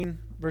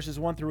verses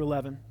 1 through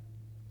 11.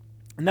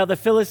 Now the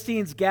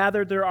Philistines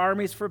gathered their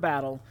armies for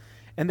battle,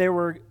 and they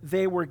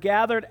were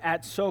gathered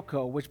at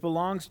Soko, which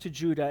belongs to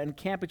Judah, and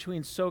camped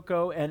between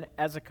Soko and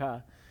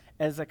Ezekah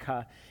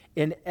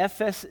in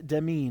Ephes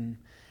Dammim.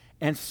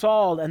 And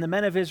Saul and the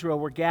men of Israel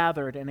were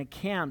gathered and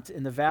encamped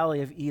in the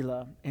valley of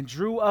Elah, and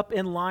drew up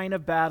in line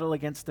of battle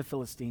against the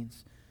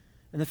Philistines.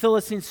 And the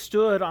Philistines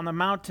stood on the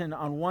mountain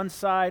on one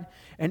side,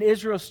 and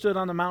Israel stood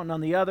on the mountain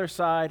on the other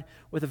side,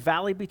 with a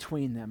valley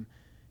between them.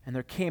 And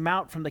there came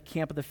out from the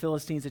camp of the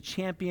Philistines a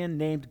champion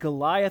named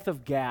Goliath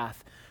of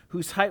Gath,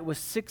 whose height was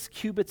 6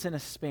 cubits and a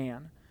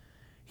span.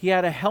 He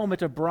had a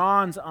helmet of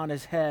bronze on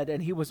his head,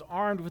 and he was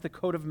armed with a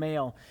coat of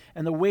mail,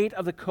 and the weight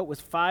of the coat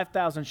was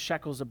 5,000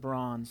 shekels of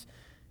bronze.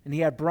 And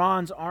he had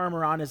bronze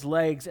armor on his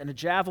legs, and a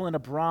javelin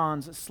of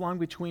bronze slung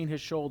between his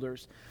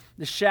shoulders.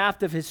 The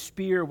shaft of his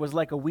spear was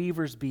like a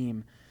weaver's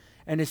beam,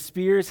 and his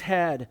spear's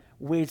head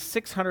weighed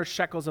 600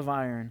 shekels of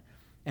iron,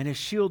 and his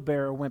shield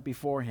bearer went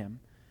before him.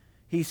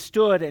 He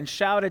stood and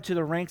shouted to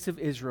the ranks of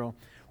Israel,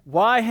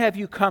 "Why have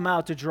you come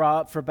out to draw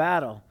up for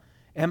battle?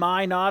 Am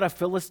I not a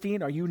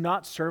Philistine? Are you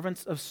not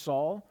servants of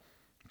Saul?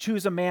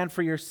 Choose a man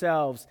for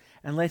yourselves,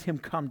 and let him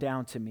come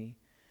down to me.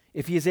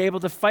 If he is able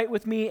to fight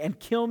with me and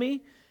kill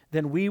me,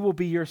 then we will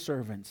be your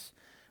servants.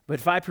 But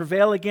if I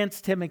prevail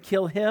against him and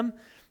kill him,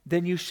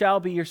 then you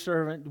shall be your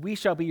servant. We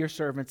shall be your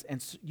servants,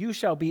 and you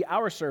shall be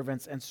our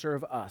servants and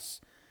serve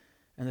us."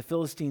 And the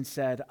Philistines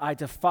said, "I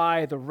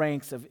defy the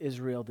ranks of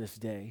Israel this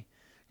day.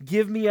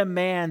 Give me a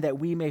man that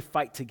we may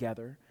fight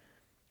together."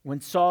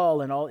 When Saul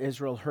and all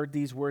Israel heard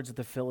these words of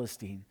the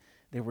Philistine,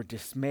 they were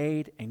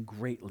dismayed and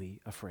greatly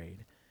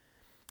afraid.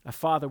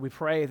 Father, we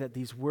pray that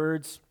these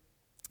words,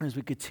 as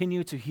we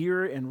continue to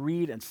hear and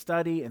read and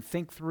study and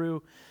think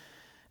through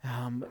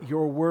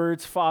your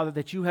words, Father,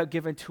 that you have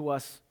given to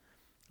us,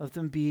 let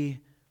them be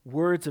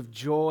words of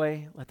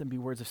joy. Let them be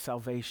words of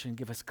salvation.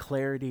 Give us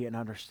clarity and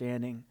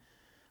understanding.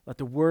 Let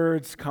the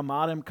words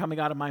coming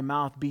out of my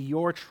mouth be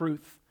your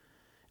truth.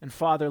 And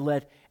Father,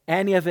 let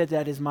any of it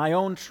that is my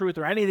own truth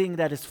or anything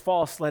that is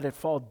false, let it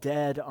fall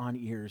dead on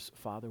ears.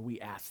 Father, we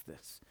ask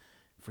this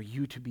for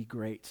you to be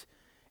great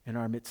in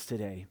our midst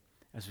today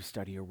as we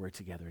study your word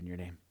together in your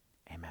name.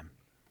 Amen.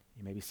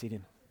 You may be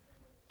seated.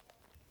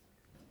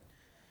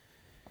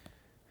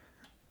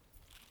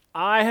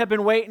 I have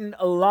been waiting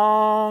a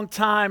long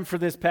time for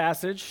this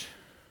passage.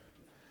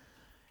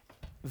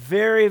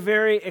 Very,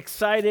 very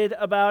excited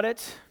about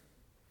it,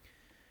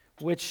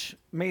 which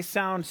may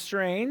sound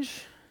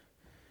strange,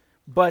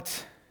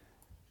 but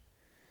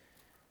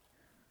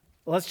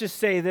let's just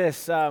say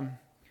this. The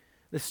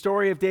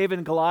story of David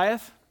and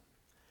Goliath,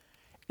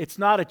 it's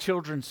not a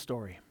children's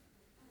story.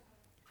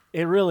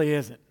 It really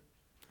isn't.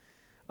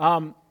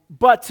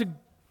 But to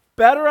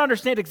better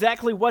understand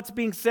exactly what's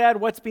being said,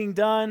 what's being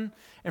done,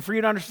 and for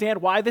you to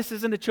understand why this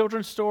isn't a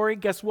children's story,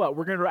 guess what?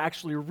 We're going to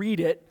actually read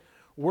it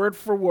word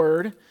for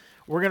word.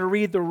 We're going to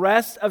read the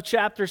rest of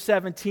chapter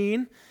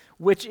 17,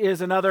 which is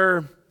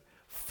another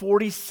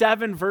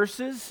 47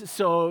 verses.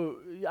 So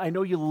I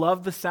know you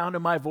love the sound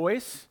of my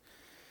voice,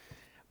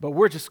 but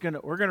we're going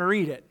to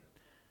read it.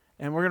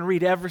 And we're going to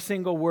read every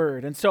single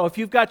word. And so if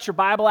you've got your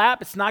Bible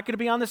app, it's not going to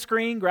be on the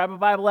screen. Grab a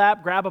Bible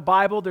app, grab a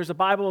Bible. There's a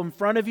Bible in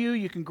front of you.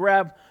 You can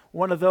grab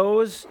one of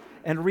those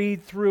and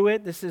read through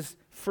it. This is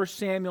 1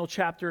 Samuel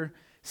chapter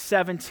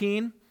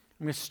 17. I'm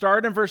going to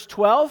start in verse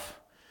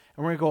 12,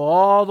 and we're going to go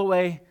all the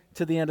way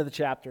to the end of the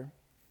chapter.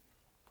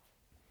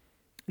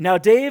 Now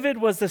David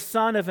was the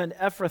son of an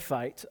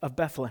Ephrathite of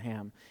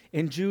Bethlehem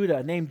in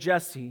Judah named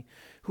Jesse,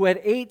 who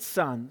had 8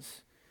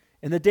 sons.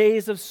 In the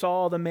days of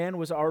Saul, the man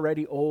was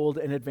already old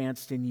and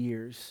advanced in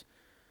years.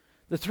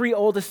 The 3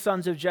 oldest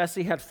sons of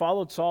Jesse had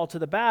followed Saul to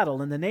the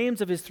battle, and the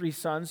names of his 3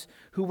 sons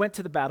who went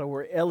to the battle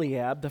were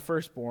Eliab, the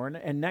firstborn,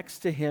 and next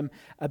to him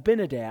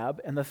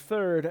Abinadab, and the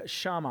third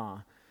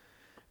Shammah.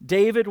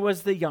 David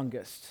was the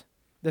youngest.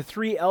 The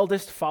 3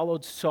 eldest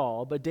followed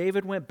Saul, but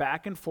David went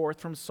back and forth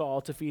from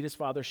Saul to feed his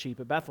father's sheep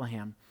at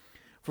Bethlehem.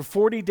 For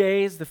 40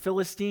 days the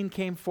Philistine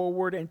came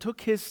forward and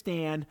took his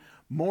stand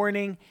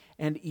morning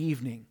and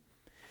evening.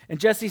 And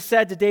Jesse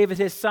said to David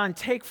his son,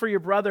 "Take for your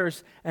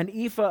brothers an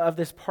ephah of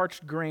this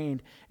parched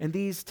grain and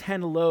these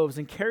 10 loaves,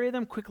 and carry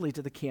them quickly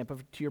to the camp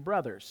to your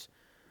brothers.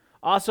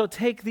 Also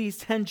take these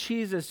 10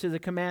 cheeses to the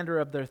commander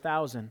of their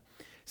 1,000.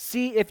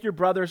 See if your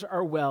brothers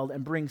are well,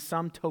 and bring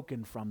some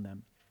token from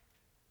them."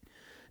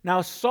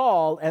 Now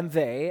Saul and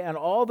they and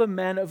all the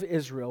men of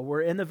Israel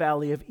were in the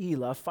valley of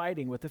Elah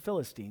fighting with the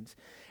Philistines.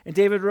 And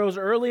David rose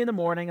early in the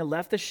morning and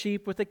left the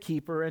sheep with the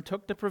keeper and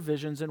took the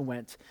provisions and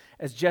went,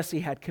 as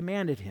Jesse had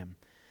commanded him.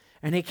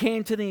 And he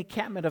came to the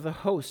encampment of the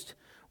host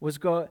as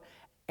the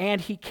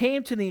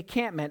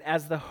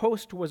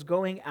host was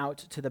going out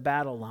to the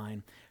battle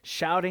line,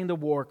 shouting the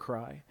war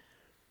cry.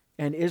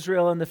 And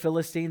Israel and the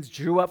Philistines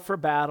drew up for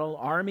battle,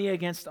 army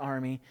against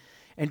army.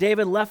 And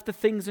David left the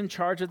things in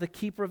charge of the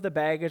keeper of the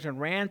baggage and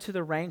ran to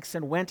the ranks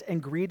and went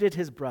and greeted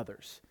his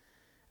brothers.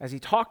 As he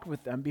talked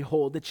with them,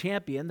 behold, the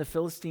champion, the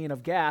Philistine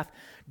of Gath,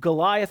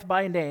 Goliath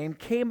by name,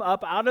 came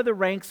up out of the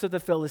ranks of the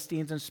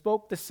Philistines and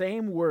spoke the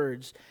same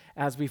words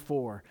as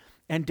before.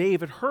 And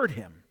David heard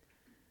him.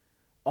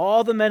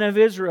 All the men of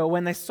Israel,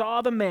 when they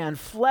saw the man,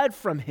 fled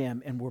from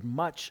him and were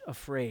much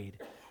afraid.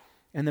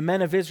 And the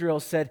men of Israel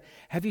said,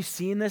 have you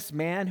seen this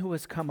man who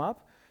has come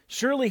up?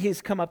 Surely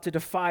he's come up to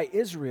defy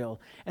Israel,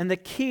 and the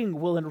king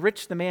will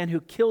enrich the man who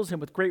kills him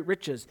with great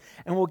riches,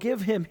 and will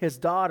give him his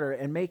daughter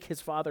and make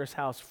his father's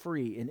house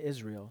free in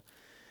Israel.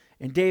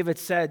 And David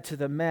said to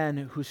the men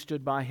who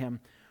stood by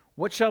him,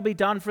 what shall be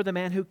done for the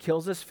man who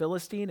kills this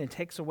Philistine and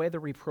takes away the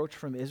reproach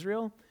from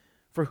Israel?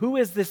 For who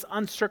is this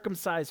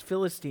uncircumcised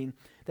Philistine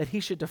that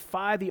he should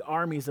defy the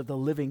armies of the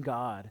living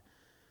God?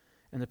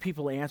 And the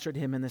people answered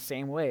him in the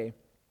same way,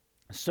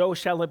 so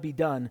shall it be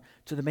done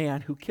to the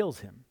man who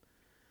kills him.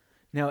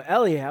 Now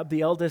Eliab, the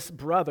eldest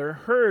brother,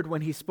 heard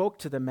when he spoke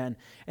to the men,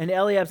 and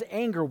Eliab's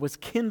anger was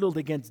kindled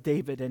against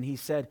David, and he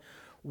said,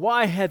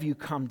 why have you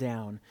come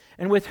down?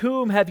 And with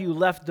whom have you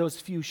left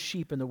those few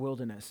sheep in the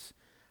wilderness?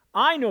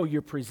 I know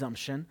your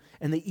presumption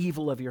and the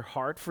evil of your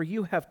heart, for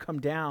you have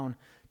come down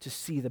to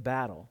see the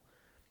battle.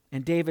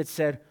 And David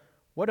said,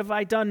 what have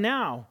I done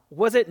now?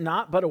 Was it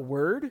not but a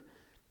word?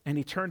 And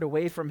he turned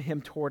away from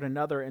him toward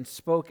another and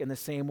spoke in the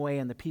same way,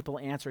 and the people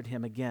answered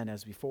him again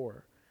as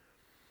before.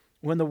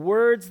 When the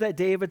words that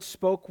David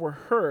spoke were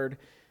heard,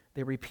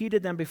 they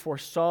repeated them before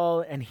Saul,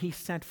 and he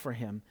sent for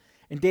him.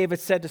 And David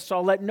said to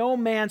Saul, let no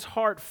man's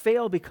heart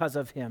fail because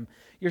of him.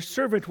 Your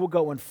servant will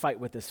go and fight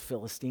with this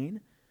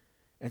Philistine.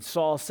 And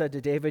Saul said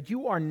to David,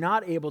 you are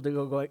not able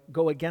to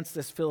go against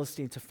this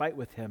Philistine to fight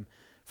with him,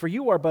 for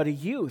you are but a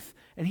youth,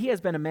 and he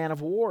has been a man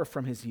of war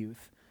from his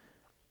youth.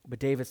 But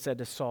David said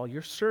to Saul,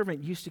 your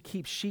servant used to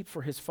keep sheep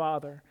for his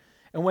father.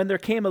 And when there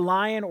came a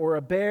lion or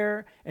a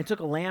bear and took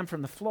a lamb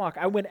from the flock,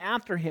 I went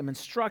after him and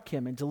struck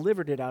him and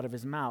delivered it out of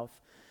his mouth.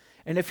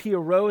 And if he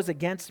arose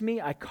against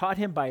me, I caught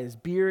him by his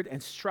beard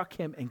and struck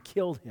him and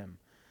killed him.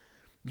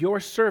 Your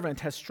servant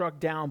has struck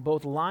down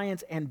both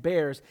lions and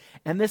bears,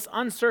 and this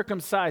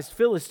uncircumcised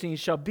Philistine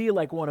shall be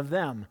like one of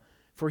them,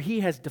 for he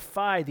has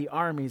defied the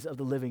armies of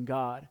the living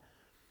God.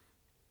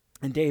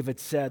 And David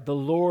said, the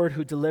Lord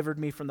who delivered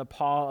me from the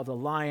paw of the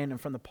lion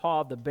and from the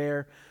paw of the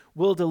bear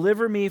will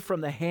deliver me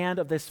from the hand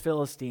of this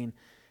Philistine.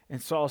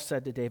 And Saul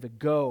said to David,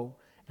 go,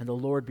 and the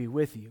Lord be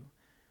with you.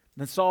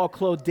 Then Saul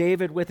clothed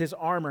David with his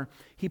armor.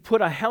 He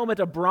put a helmet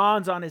of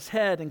bronze on his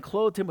head and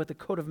clothed him with a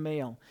coat of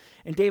mail.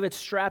 And David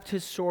strapped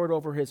his sword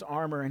over his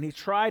armor, and he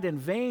tried in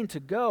vain to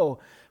go,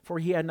 for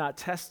he had not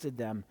tested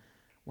them.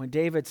 Then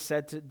David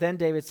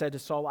said to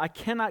Saul, I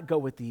cannot go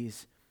with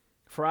these,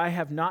 for I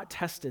have not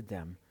tested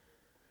them.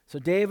 So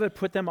David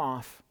put them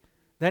off.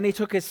 Then he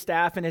took his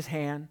staff in his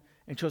hand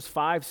and chose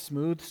 5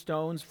 smooth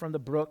stones from the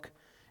brook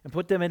and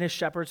put them in his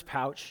shepherd's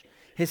pouch.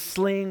 His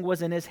sling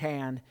was in his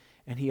hand,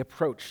 and he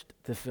approached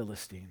the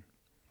Philistine.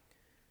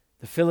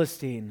 The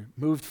Philistine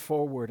moved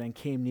forward and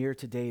came near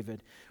to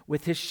David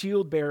with his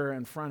shield bearer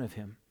in front of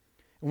him.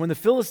 And when the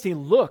Philistine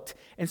looked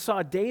and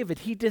saw David,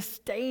 he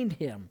disdained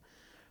him,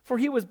 for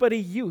he was but a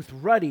youth,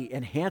 ruddy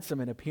and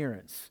handsome in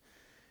appearance.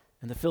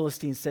 And the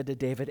Philistine said to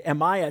David,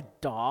 am I a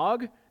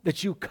dog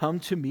that you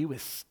come to me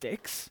with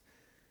sticks?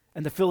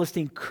 And the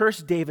Philistine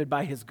cursed David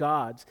by his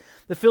gods.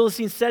 The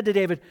Philistine said to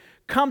David,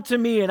 come to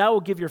me, and I will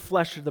give your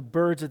flesh to the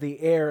birds of the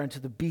air and to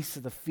the beasts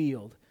of the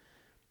field.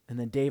 And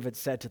then David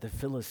said to the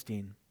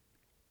Philistine,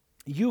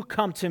 you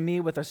come to me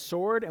with a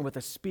sword and with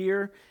a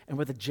spear and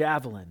with a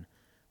javelin,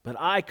 but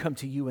I come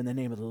to you in the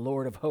name of the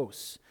Lord of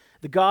hosts,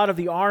 the God of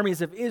the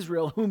armies of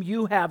Israel, whom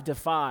you have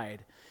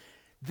defied.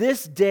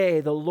 This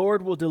day the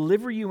Lord will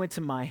deliver you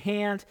into my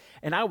hand,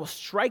 and I will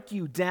strike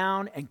you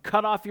down and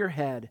cut off your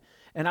head.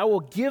 And I will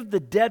give the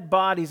dead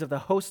bodies of the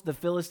host of the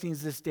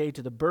Philistines this day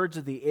to the birds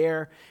of the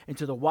air and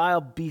to the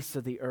wild beasts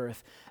of the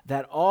earth,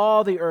 that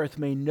all the earth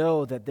may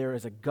know that there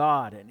is a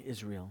God in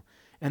Israel,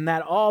 and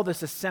that all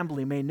this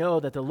assembly may know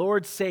that the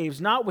Lord saves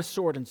not with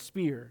sword and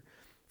spear,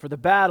 for the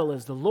battle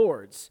is the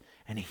Lord's,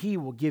 and he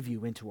will give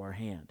you into our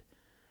hand.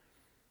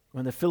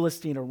 When the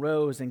Philistine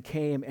arose and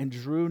came and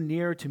drew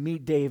near to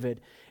meet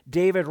David,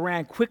 David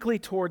ran quickly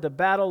toward the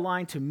battle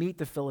line to meet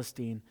the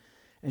Philistine.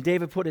 And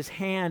David put his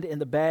hand in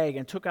the bag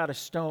and took out a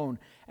stone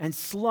and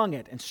slung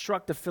it and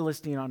struck the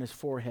Philistine on his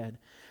forehead.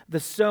 The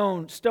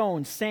stone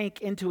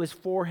sank into his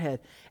forehead,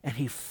 and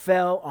he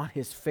fell on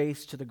his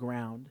face to the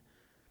ground.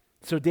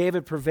 So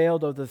David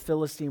prevailed over the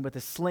Philistine with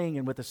a sling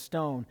and with a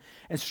stone,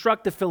 and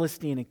struck the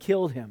Philistine and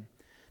killed him.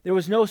 There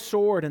was no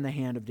sword in the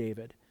hand of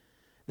David.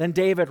 Then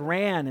David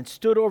ran and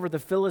stood over the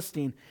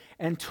Philistine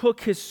and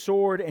took his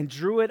sword and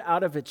drew it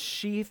out of its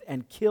sheath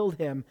and killed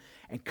him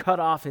and cut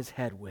off his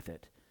head with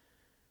it.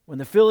 When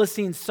the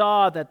Philistines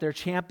saw that their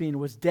champion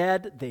was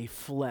dead, they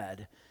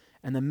fled.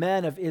 And the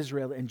men of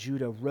Israel and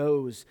Judah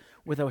rose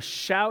with a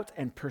shout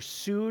and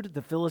pursued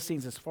the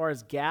Philistines as far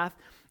as Gath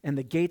and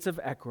the gates of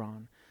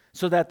Ekron,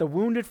 so that the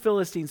wounded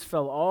Philistines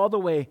fell all the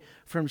way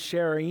from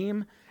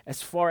Shaaraim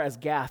as far as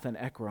Gath and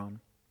Ekron.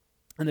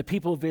 And the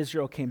people of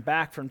Israel came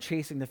back from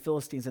chasing the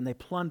Philistines, and they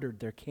plundered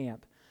their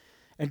camp.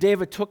 And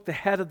David took the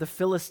head of the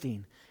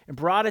Philistine and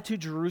brought it to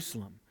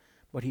Jerusalem,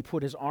 but he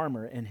put his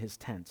armor in his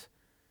tent.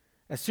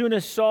 As soon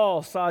as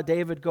Saul saw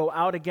David go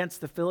out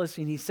against the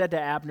Philistine, he said to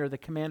Abner, the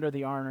commander of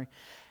the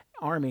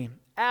army,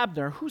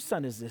 Abner, whose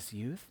son is this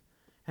youth?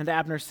 And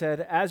Abner said,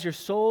 As your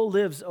soul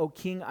lives, O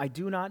king, I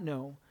do not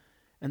know.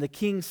 And the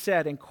king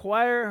said,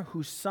 Inquire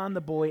whose son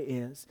the boy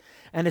is.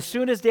 And as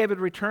soon as David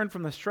returned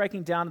from the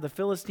striking down of the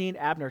Philistine,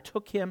 Abner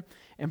took him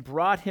and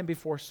brought him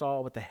before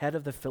Saul with the head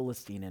of the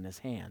Philistine in his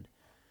hand.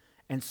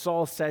 And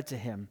Saul said to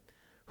him,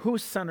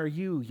 Whose son are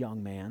you,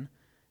 young man?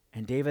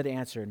 And David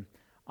answered,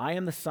 I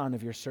am the son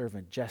of your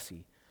servant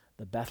Jesse,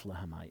 the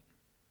Bethlehemite.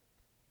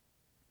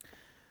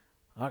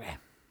 Okay.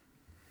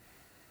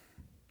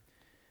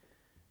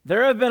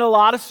 There have been a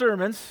lot of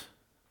sermons.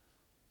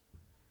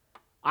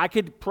 I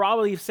could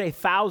probably say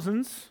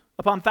thousands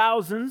upon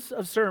thousands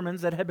of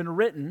sermons that have been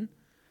written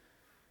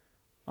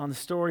on the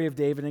story of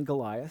David and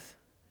Goliath.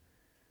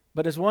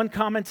 But as one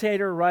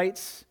commentator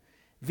writes,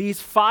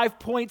 these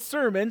 5-point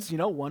sermons,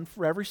 one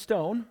for every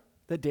stone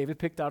that David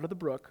picked out of the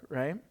brook,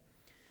 right?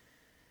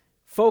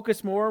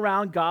 Focus more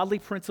around godly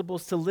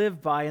principles to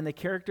live by and the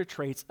character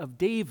traits of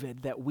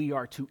David that we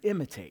are to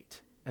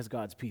imitate as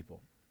God's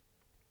people.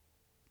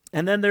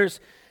 And then there's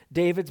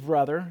David's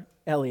brother,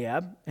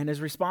 Eliab, and his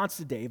response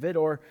to David,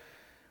 or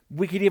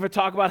we could even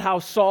talk about how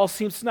Saul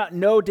seems to not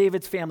know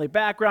David's family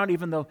background,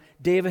 even though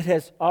David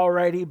has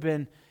already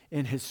been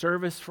in his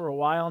service for a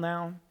while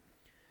now.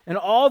 And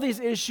all these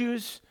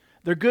issues,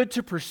 they're good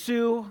to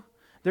pursue.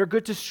 They're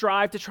good to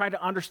strive to try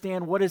to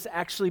understand what is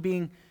actually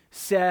being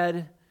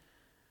said.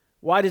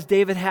 Why does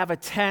David have a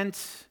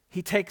tent?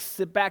 He takes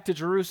it back to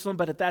Jerusalem,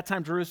 but at that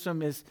time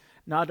Jerusalem is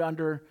not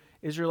under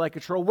Israelite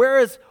control.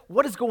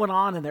 What is going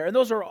on in there? And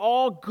those are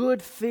all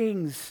good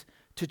things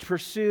to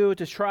pursue,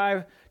 to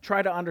try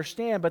to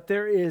understand, but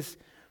there is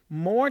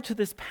more to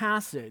this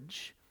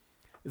passage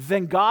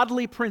than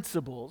godly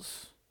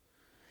principles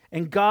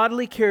and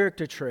godly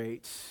character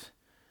traits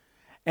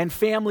and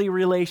family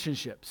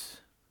relationships.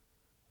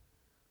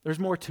 There's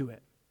more to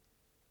it.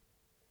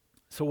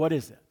 So what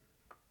is it?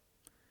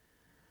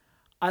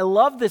 I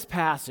love this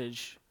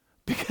passage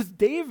because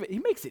David, he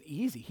makes it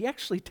easy. He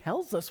actually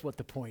tells us what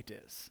the point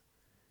is.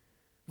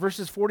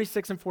 Verses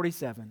 46 and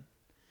 47.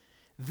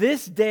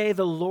 This day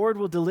the Lord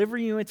will deliver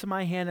you into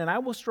my hand, and I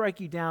will strike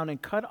you down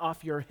and cut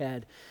off your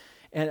head.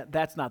 And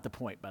that's not the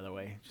point, by the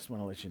way. Just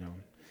want to let you know.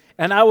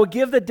 And I will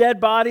give the dead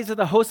bodies of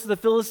the hosts of the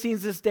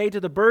Philistines this day to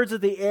the birds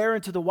of the air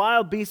and to the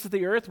wild beasts of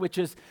the earth, which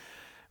is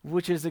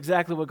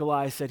exactly what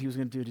Goliath said he was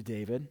going to do to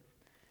David.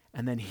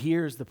 And then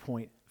here's the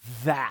point.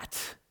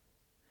 That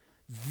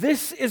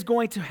this is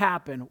going to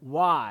happen.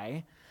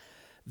 Why?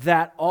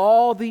 That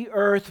all the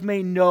earth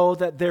may know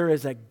that there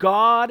is a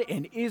God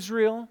in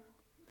Israel,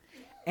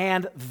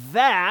 and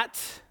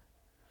that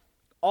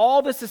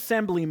all this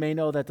assembly may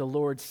know that the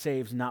Lord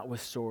saves not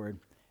with sword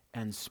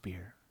and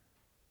spear.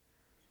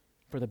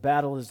 For the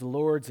battle is the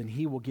Lord's, and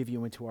he will give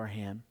you into our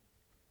hand.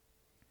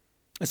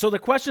 And so the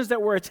questions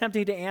that we're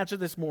attempting to answer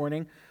this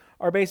morning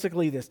are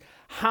basically this.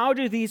 How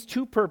do these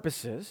two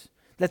purposes,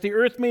 that the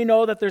earth may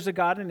know that there's a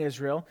God in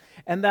Israel,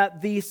 and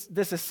that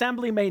this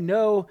assembly may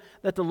know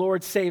that the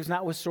Lord saves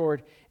not with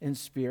sword and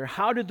spear,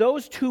 how do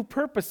those two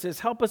purposes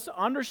help us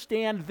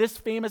understand this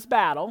famous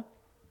battle?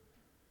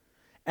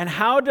 And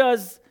how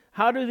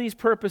do these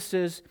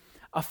purposes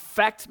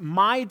affect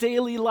my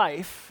daily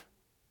life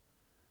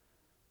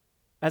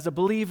as a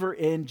believer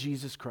in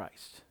Jesus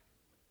Christ?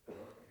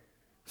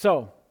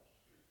 So,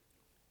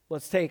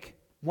 let's take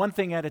one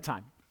thing at a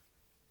time.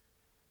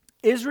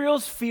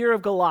 Israel's fear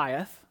of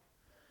Goliath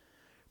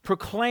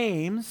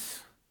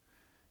proclaims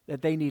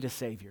that they need a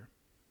Savior.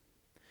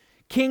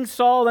 King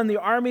Saul and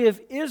the army of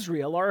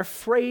Israel are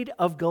afraid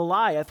of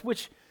Goliath,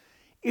 which,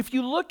 if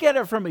you look at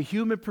it from a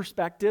human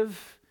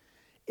perspective,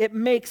 it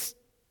makes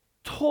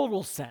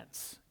total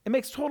sense. It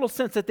makes total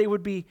sense that they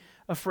would be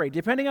afraid.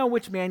 Depending on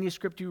which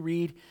manuscript you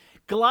read,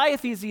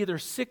 Goliath is either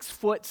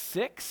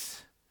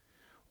 6'6"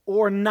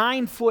 or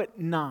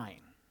 9'9".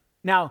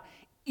 Now,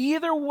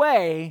 either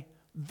way,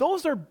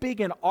 those are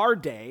big in our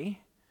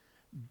day.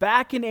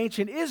 Back in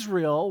ancient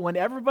Israel, when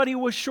everybody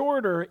was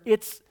shorter,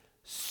 it's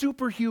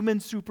superhuman,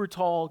 super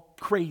tall,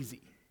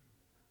 crazy.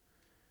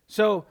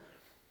 So,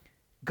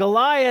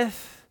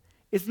 Goliath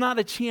is not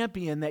a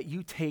champion that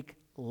you take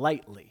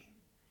lightly.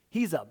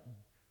 He's a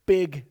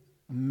big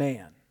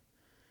man.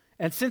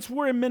 And since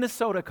we're in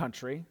Minnesota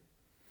country,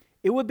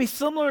 it would be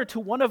similar to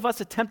one of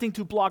us attempting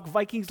to block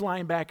Vikings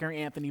linebacker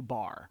Anthony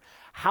Barr.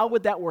 How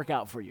would that work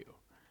out for you?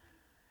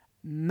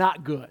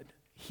 Not good.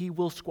 He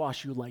will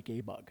squash you like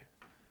a bug.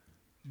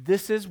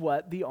 This is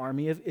what the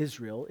army of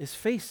Israel is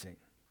facing.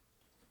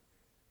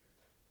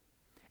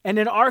 And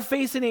in our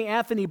facing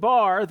Anthony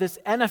Barr, this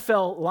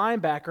NFL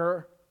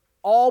linebacker,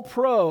 all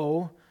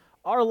pro,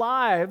 our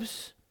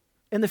lives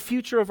and the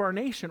future of our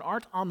nation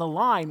aren't on the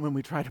line when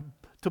we try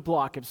to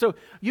block him. So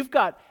you've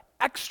got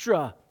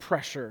extra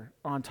pressure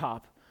on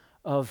top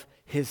of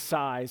his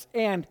size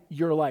and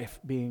your life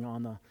being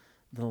on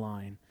the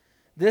line.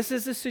 this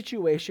is the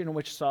situation in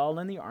which Saul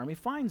and the army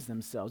finds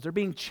themselves. They're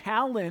being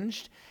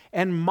challenged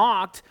and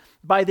mocked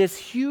by this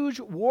huge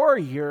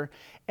warrior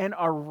and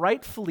are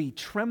rightfully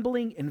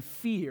trembling in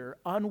fear,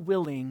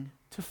 unwilling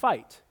to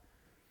fight.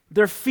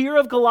 Their fear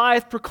of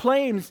Goliath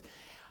proclaims,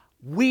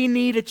 we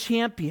need a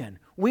champion.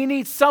 We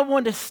need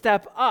someone to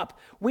step up.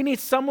 We need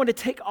someone to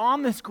take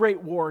on this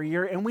great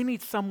warrior, and we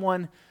need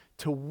someone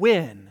to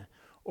win,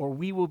 or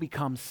we will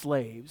become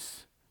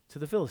slaves to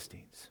the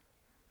Philistines.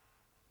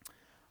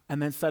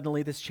 And then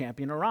suddenly this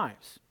champion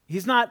arrives.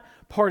 He's not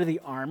part of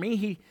the army.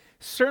 He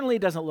certainly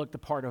doesn't look the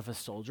part of a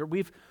soldier.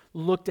 We've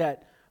looked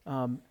at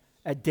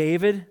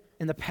David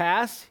in the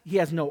past. He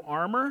has no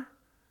armor.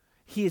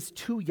 He is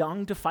too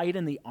young to fight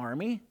in the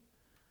army.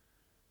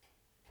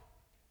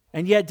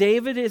 And yet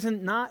David is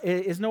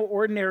no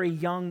ordinary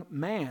young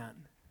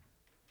man.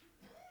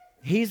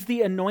 He's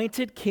the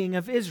anointed king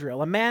of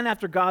Israel, a man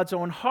after God's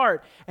own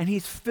heart, and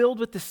he's filled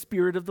with the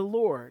Spirit of the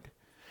Lord.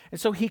 And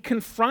so he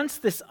confronts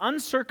this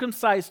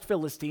uncircumcised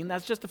Philistine.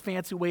 That's just a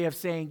fancy way of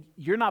saying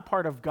you're not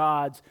part of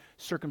God's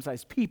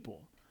circumcised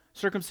people.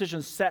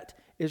 Circumcision set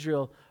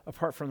Israel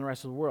apart from the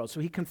rest of the world. So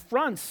he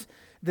confronts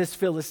this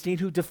Philistine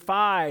who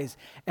defies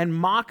and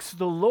mocks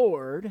the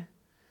Lord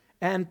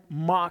and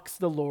mocks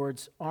the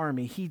Lord's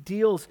army. He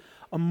deals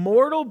a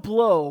mortal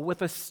blow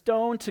with a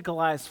stone to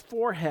Goliath's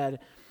forehead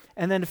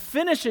and then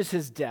finishes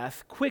his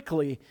death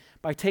quickly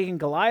by taking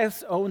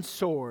Goliath's own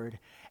sword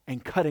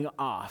and cutting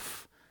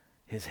off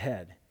his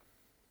head.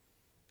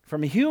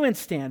 From a human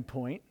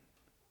standpoint,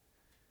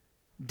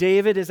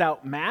 David is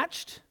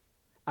outmatched,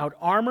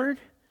 out-armored,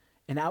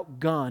 and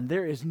outgunned.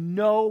 There is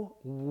no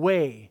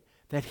way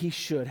that he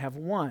should have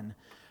won.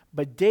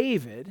 But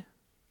David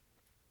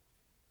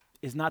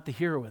is not the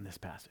hero in this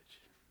passage.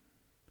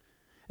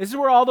 This is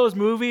where all those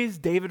movies,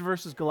 David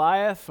versus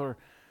Goliath, or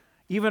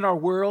even our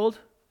world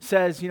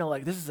says,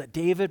 like this is a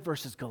David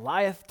versus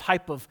Goliath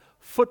type of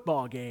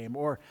football game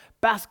or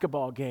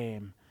basketball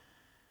game.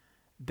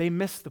 They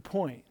miss the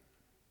point.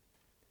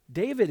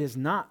 David is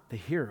not the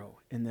hero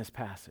in this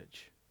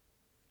passage.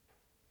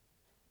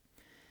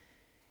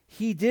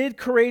 He did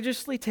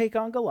courageously take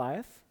on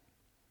Goliath,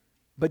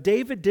 but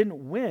David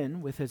didn't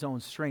win with his own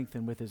strength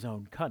and with his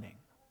own cunning.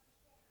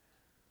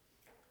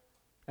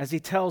 As he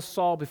tells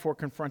Saul before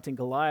confronting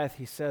Goliath,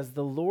 he says,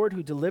 "The Lord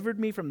who delivered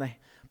me from the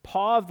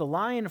paw of the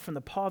lion and from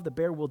the paw of the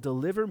bear will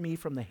deliver me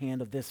from the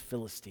hand of this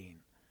Philistine."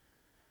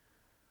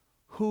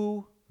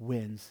 Who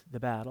wins the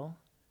battle?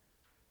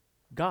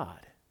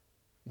 God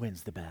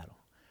wins the battle.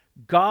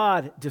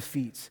 God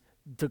defeats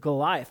the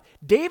Goliath.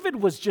 David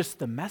was just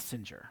the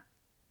messenger.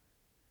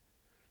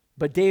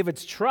 But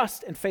David's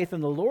trust and faith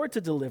in the Lord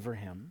to deliver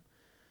him,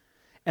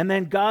 and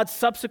then God's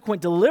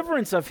subsequent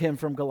deliverance of him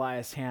from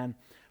Goliath's hand,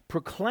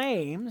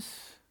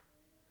 proclaims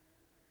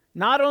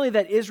not only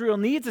that Israel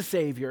needs a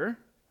Savior,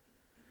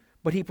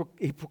 but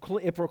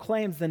it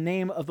proclaims the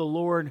name of the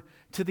Lord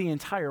to the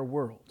entire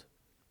world.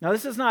 Now,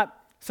 this is not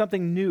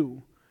something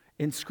new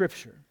in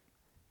Scripture.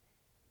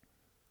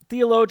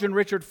 Theologian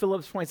Richard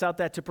Phillips points out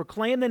that to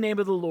proclaim the name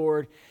of the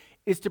Lord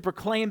is to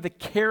proclaim the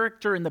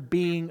character and the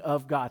being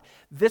of God.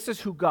 This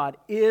is who God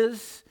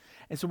is.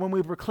 And so when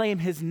we proclaim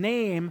his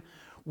name,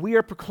 we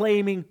are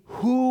proclaiming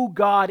who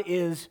God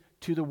is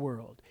to the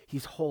world.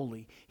 He's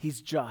holy,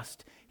 he's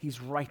just, he's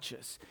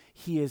righteous,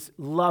 he is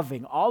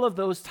loving. All of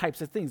those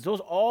types of things, those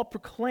all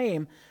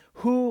proclaim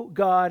who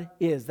God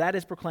is. That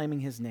is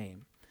proclaiming his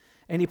name.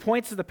 And he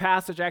points to the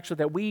passage actually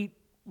that we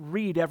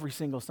read every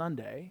single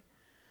Sunday.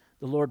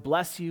 The Lord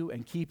bless you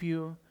and keep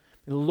you.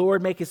 The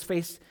Lord make his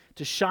face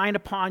to shine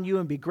upon you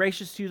and be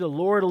gracious to you. The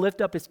Lord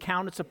lift up his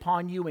countenance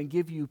upon you and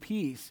give you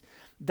peace.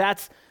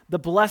 That's the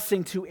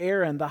blessing to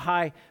Aaron, the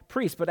high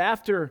priest. But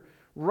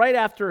right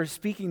after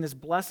speaking this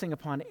blessing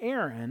upon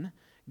Aaron,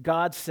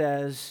 God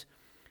says,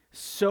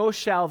 "So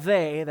shall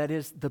they," that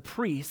is the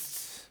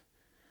priests,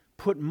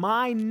 "put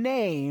my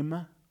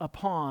name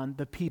upon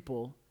the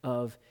people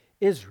of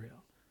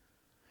Israel."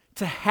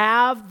 To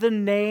have the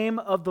name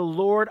of the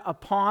Lord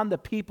upon the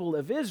people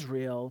of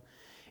Israel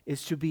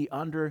is to be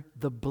under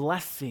the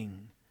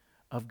blessing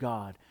of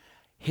God.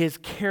 His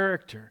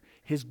character,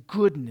 his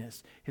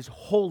goodness, his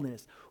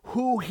holiness,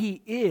 who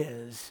he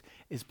is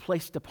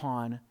placed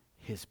upon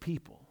his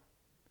people.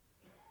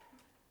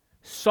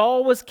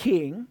 Saul was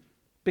king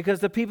because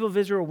the people of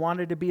Israel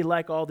wanted to be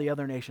like all the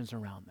other nations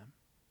around them.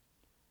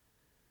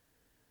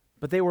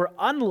 But they were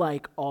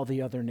unlike all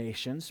the other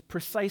nations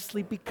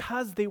precisely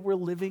because they were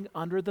living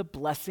under the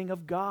blessing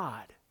of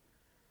God.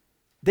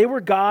 They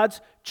were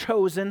God's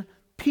chosen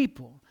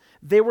people.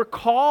 They were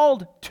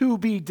called to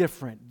be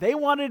different. They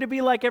wanted to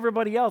be like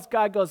everybody else.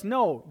 God goes,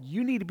 "No,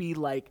 you need to be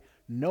like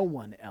no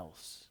one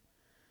else."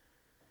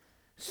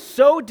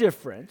 So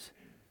different,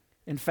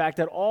 in fact,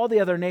 that all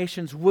the other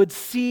nations would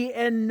see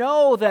and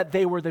know that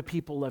they were the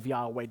people of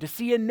Yahweh, to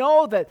see and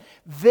know that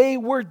they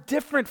were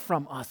different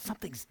from us.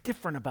 Something's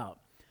different about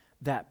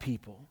that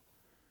people.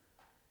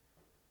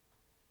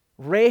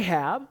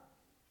 Rahab,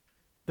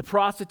 the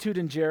prostitute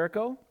in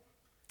Jericho,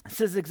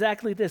 says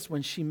exactly this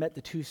when she met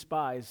the two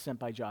spies sent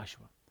by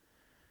Joshua.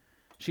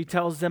 She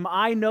tells them,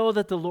 I know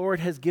that the Lord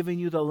has given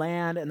you the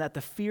land and that the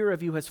fear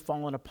of you has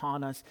fallen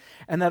upon us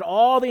and that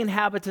all the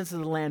inhabitants of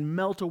the land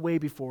melt away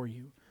before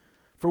you.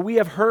 For we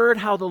have heard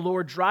how the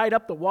Lord dried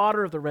up the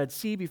water of the Red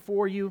Sea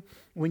before you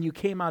when you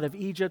came out of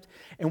Egypt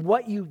and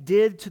what you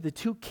did to the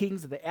 2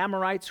 kings of the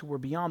Amorites who were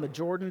beyond the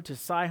Jordan, to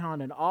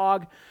Sihon and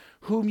Og,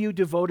 whom you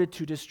devoted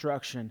to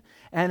destruction.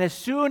 And as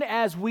soon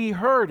as we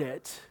heard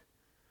it,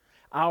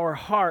 our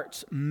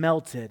hearts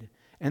melted,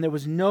 and there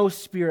was no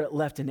spirit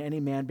left in any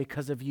man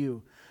because of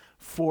you.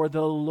 For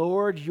the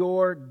Lord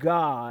your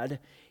God,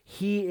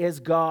 he is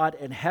God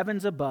in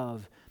heavens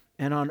above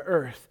and on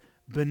earth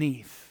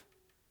beneath.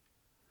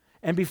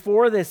 And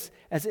before this,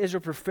 as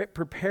Israel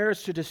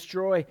prepares to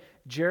destroy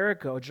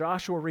Jericho,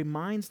 Joshua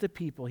reminds the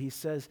people, he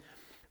says,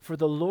 for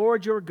the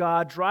Lord your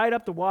God dried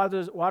up the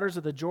waters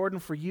of the Jordan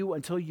for you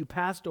until you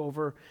passed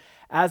over,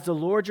 as the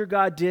Lord your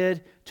God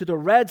did to the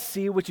Red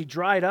Sea, which he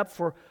dried up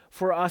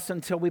for us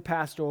until we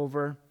passed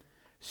over,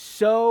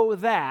 so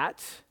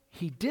that,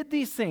 he did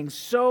these things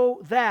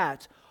so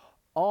that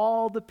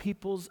all the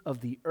peoples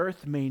of the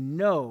earth may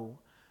know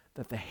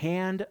that the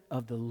hand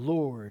of the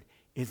Lord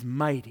is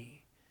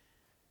mighty,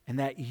 and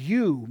that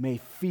you may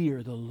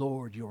fear the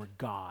Lord your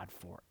God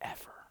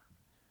forever.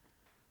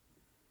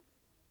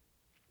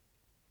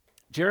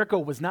 Jericho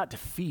was not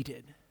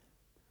defeated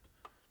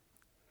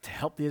to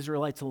help the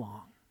Israelites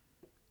along.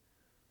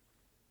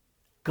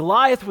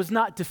 Goliath was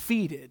not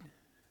defeated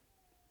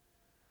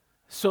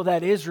so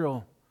that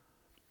Israel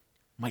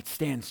might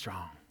stand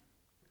strong.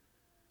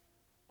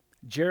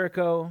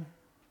 Jericho,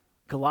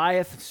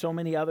 Goliath, and so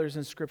many others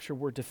in Scripture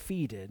were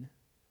defeated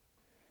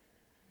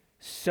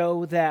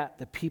so that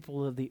the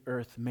people of the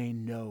earth may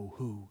know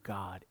who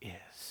God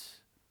is.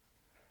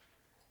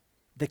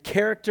 The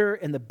character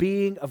and the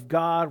being of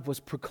God was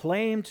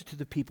proclaimed to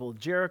the people of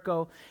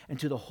Jericho and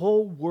to the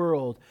whole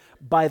world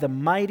by the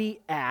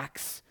mighty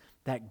acts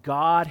that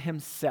God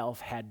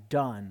himself had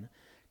done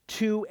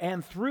to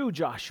and through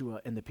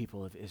Joshua and the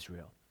people of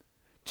Israel,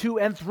 to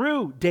and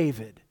through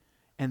David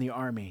and the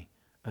army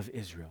of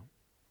Israel.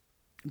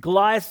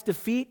 Goliath's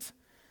defeat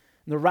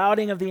and the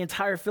routing of the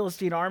entire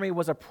Philistine army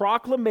was a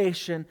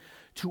proclamation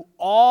to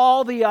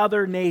all the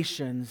other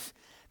nations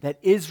that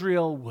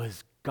Israel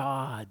was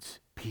God's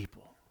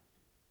people.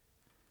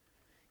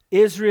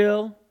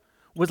 Israel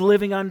was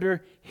living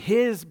under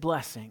his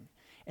blessing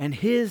and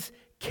his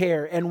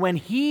care, and when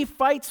he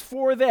fights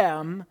for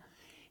them,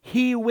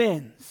 he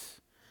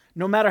wins.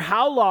 No matter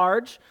how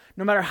large,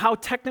 no matter how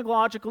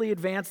technologically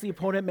advanced the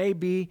opponent may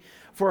be,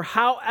 for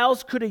how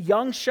else could a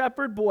young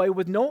shepherd boy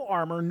with no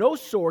armor, no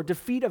sword,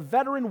 defeat a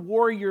veteran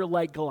warrior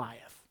like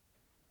Goliath?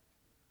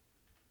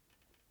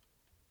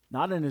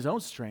 Not in his own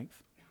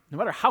strength, no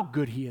matter how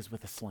good he is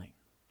with a sling.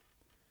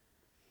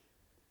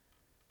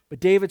 But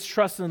David's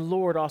trust in the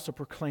Lord also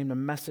proclaimed a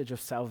message of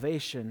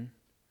salvation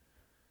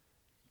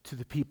to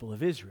the people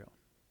of Israel.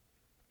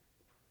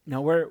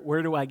 Now,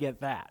 where do I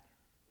get that?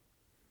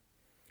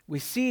 We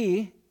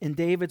see in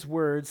David's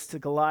words to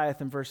Goliath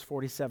in verse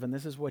 47,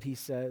 this is what he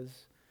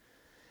says,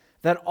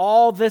 that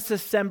all this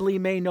assembly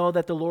may know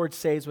that the Lord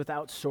saves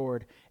without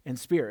sword and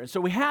spear. And so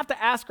we have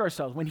to ask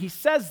ourselves, when he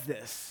says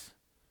this,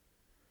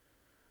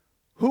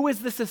 who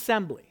is this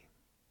assembly?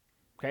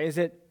 Okay, is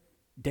it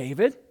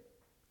David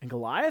and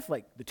Goliath,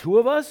 like the two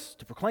of us,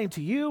 to proclaim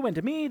to you and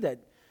to me that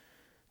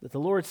the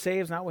Lord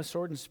saves not with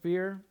sword and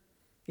spear?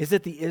 Is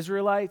it the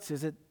Israelites?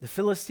 Is it the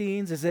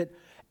Philistines? Is it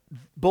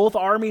both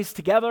armies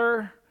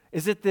together?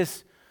 Is it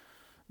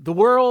the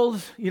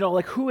world?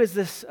 Like who is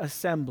this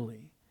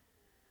assembly?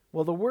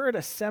 Well, the word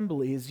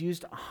assembly is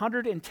used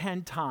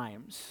 110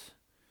 times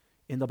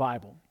in the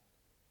Bible.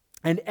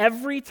 And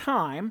every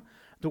time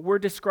the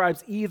word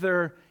describes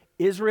either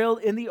Israel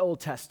in the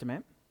Old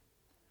Testament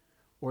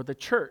or the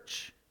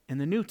church in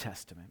the New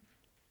Testament.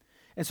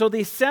 And so the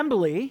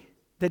assembly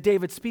that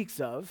David speaks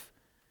of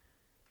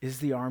is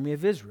the army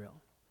of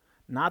Israel,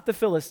 not the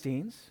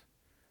Philistines,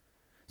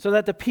 so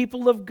that the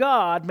people of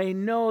God may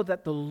know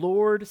that the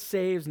Lord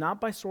saves not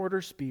by sword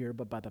or spear,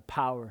 but by the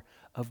power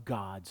of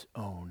God's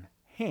own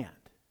hand.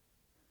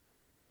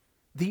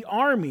 The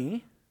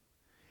army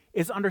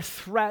is under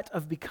threat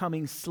of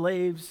becoming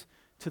slaves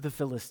to the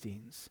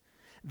Philistines.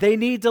 They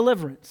need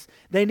deliverance.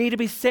 They need to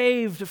be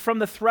saved from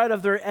the threat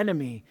of their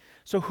enemy.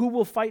 So who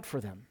will fight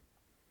for them?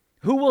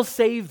 Who will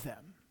save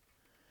them?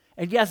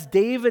 And yes,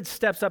 David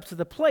steps up to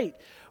the plate,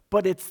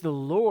 but it's the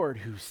Lord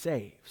who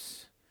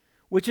saves,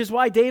 which is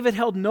why David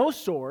held no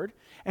sword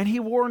and he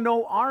wore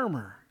no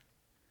armor.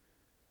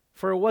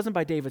 For it wasn't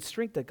by David's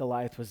strength that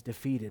Goliath was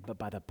defeated, but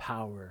by the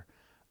power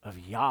of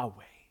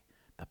Yahweh,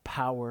 the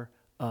power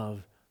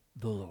of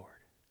the Lord.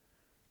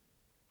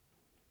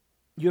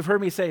 You've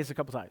heard me say this a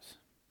couple times.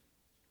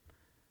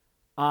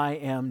 I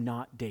am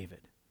not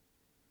David.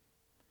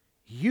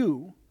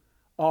 You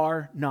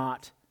are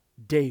not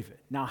David.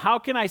 Now, how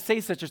can I say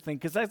such a thing?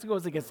 Because that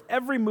goes against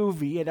every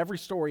movie and every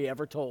story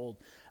ever told,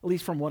 at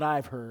least from what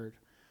I've heard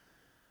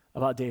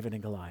about David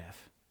and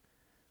Goliath.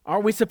 Are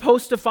we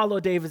supposed to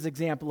follow David's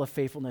example of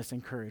faithfulness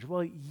and courage?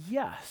 Well,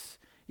 yes.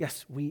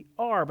 Yes, we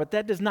are. But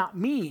that does not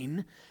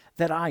mean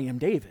that I am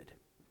David.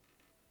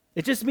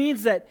 It just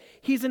means that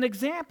he's an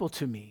example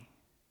to me,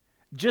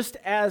 just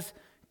as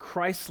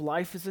Christ's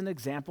life is an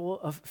example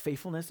of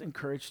faithfulness and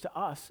courage to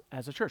us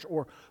as a church.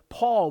 Or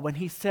Paul, when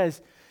he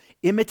says,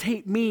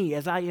 imitate me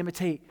as I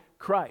imitate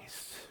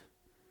Christ.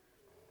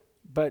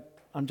 But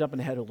I'm jumping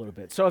ahead a little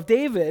bit. So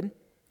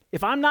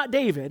if I'm not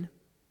David,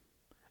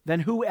 then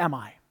who am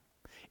I?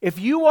 If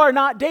you are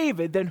not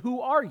David, then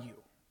who are you?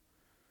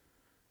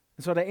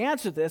 And so to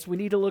answer this, we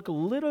need to look a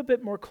little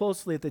bit more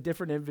closely at the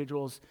different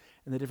individuals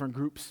and the different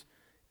groups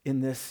in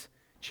this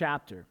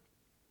chapter.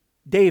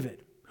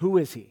 David, who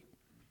is he?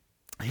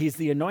 He's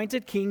the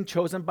anointed king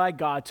chosen by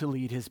God to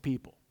lead his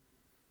people.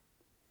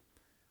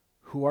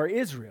 Who are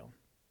Israel?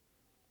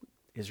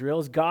 Israel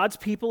is God's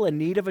people in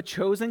need of a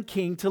chosen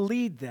king to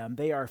lead them.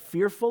 They are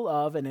fearful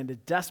of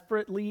and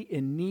desperately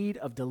in need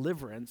of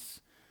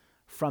deliverance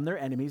from their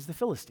enemies, the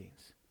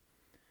Philistines.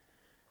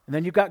 And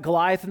then you've got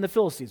Goliath and the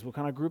Philistines. We'll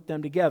kind of group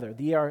them together.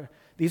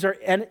 These are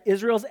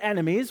Israel's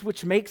enemies,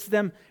 which makes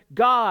them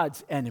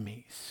God's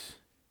enemies.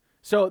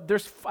 So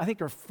I think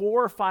there are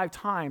 4 or 5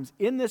 times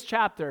in this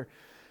chapter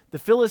the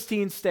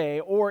Philistines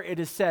stay, or it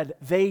is said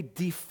they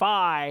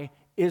defy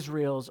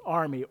Israel's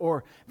army,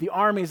 or the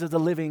armies of the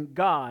living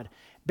God.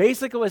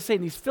 Basically what it's saying,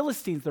 these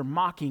Philistines, they're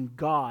mocking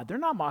God. They're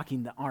not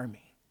mocking the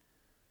army,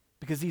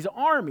 because these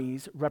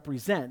armies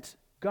represent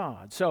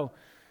God. So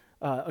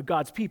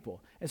God's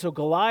people. And so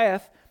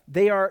Goliath,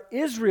 they are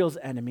Israel's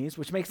enemies,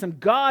 which makes them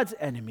God's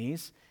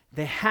enemies.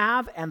 They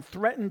have and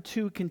threaten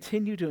to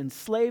continue to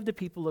enslave the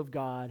people of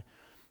God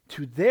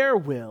to their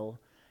will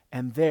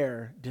and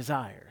their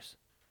desires.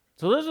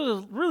 So those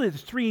are really the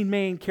 3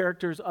 main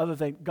characters other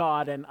than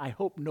God, and I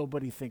hope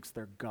nobody thinks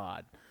they're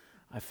God.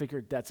 I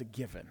figured that's a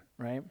given,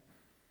 right?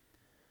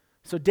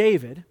 So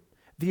David,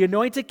 the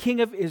anointed king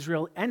of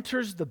Israel,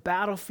 enters the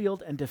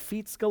battlefield and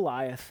defeats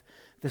Goliath,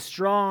 the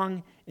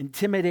strong,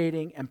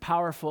 intimidating, and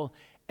powerful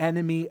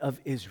enemy of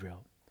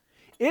Israel.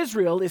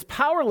 Israel is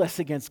powerless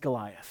against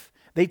Goliath.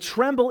 They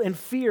tremble in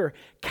fear,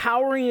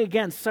 cowering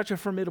against such a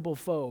formidable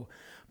foe.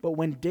 But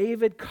when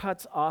David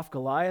cuts off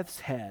Goliath's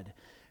head,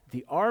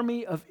 the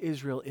army of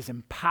Israel is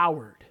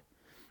empowered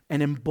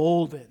and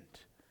emboldened.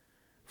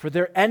 For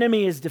their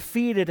enemy is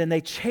defeated, and they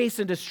chase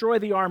and destroy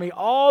the army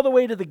all the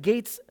way to the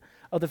gates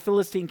of the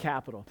Philistine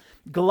capital.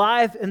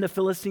 Goliath and the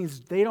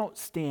Philistines, they don't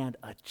stand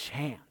a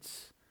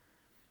chance.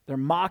 Their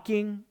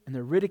mocking and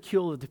their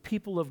ridicule of the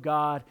people of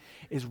God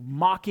is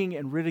mocking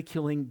and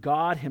ridiculing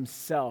God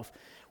himself,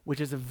 which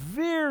is a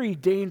very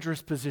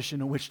dangerous position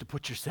in which to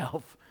put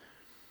yourself.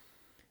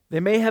 They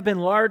may have been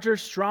larger,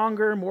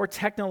 stronger, more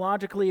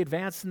technologically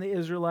advanced than the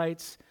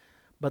Israelites,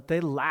 but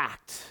they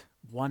lacked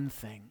one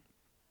thing: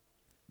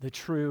 the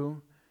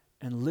true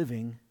and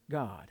living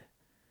God.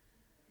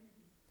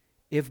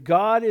 If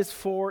God is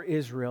for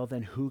Israel,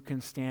 then who can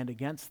stand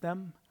against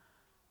them?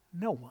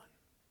 No one.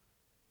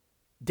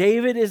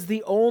 David is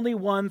the only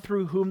one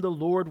through whom the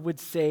Lord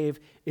would save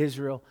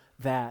Israel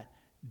that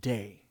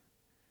day.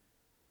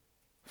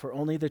 For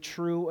only the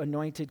true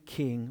anointed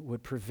king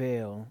would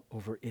prevail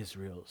over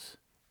Israel's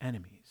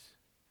enemies.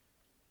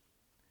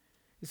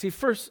 You see,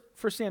 1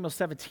 Samuel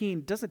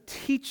 17 doesn't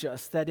teach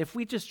us that if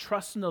we just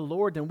trust in the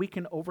Lord, then we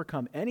can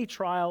overcome any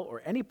trial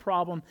or any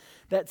problem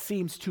that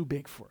seems too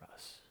big for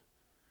us.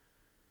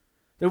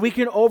 That we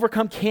can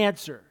overcome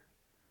cancer.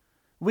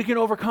 We can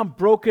overcome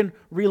broken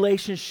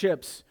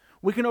relationships.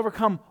 We can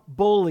overcome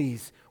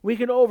bullies. We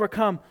can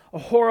overcome a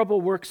horrible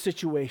work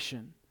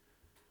situation,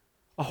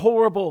 a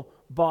horrible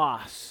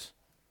boss,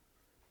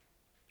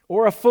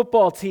 or a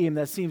football team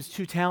that seems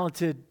too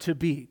talented to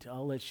beat.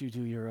 I'll let you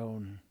do your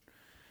own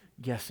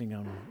guessing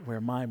on where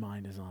my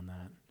mind is on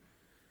that.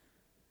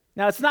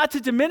 Now, it's not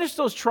to diminish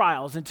those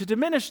trials and to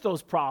diminish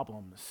those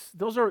problems.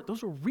 Those are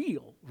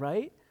real,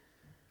 right?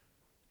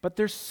 But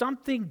there's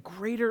something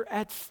greater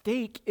at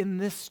stake in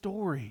this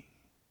story.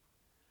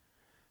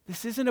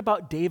 This isn't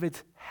about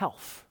David's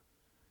health.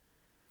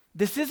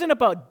 This isn't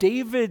about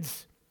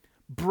David's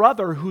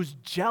brother who's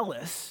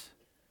jealous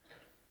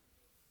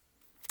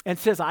and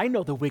says, I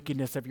know the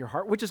wickedness of your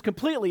heart, which is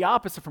completely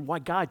opposite from why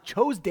God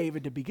chose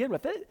David to begin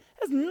with. It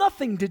has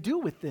nothing to do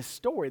with this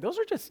story. Those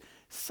are just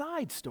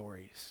side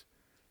stories.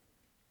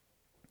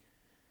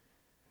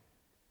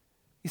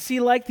 You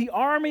see, like the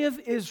army of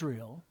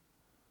Israel,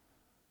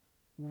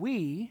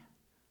 we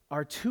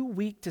are too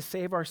weak to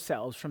save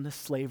ourselves from the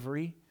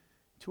slavery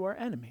to our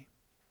enemy.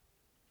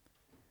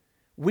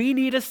 We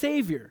need a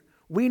savior.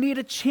 We need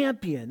a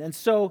champion. And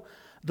so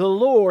the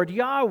Lord,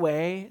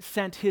 Yahweh,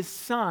 sent his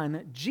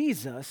son,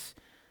 Jesus,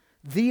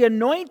 the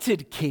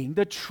anointed king,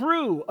 the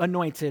true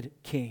anointed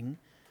king,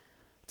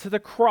 to the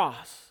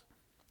cross.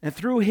 And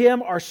through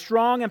him, our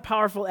strong and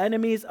powerful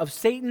enemies of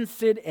Satan,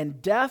 sin,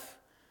 and death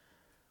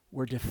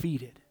were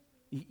defeated.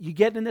 You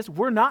get in this?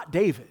 We're not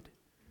David.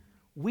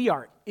 We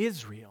are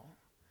Israel.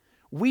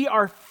 We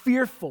are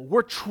fearful.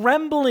 We're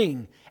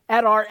trembling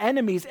at our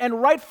enemies,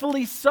 and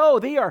rightfully so.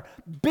 They are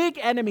big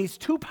enemies,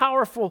 too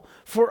powerful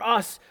for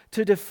us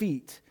to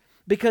defeat,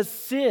 because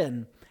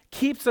sin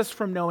keeps us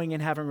from knowing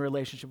and having a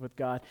relationship with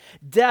God.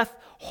 Death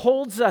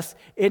holds us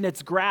in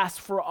its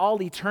grasp for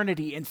all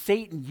eternity, and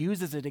Satan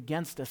uses it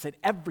against us at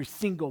every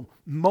single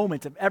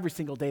moment of every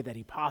single day that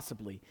he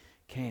possibly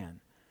can.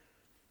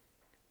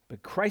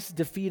 But Christ's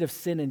defeat of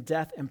sin and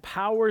death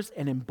empowers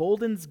and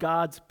emboldens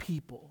God's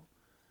people,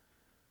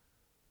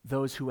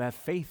 those who have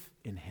faith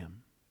in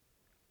him.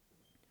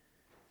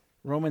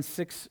 Romans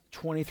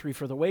 6:23,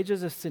 for the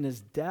wages of sin is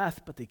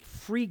death, but the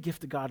free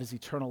gift of God is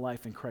eternal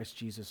life in Christ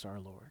Jesus our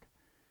Lord.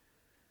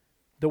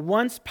 The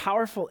once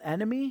powerful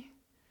enemy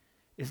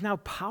is now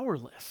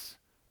powerless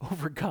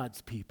over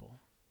God's people.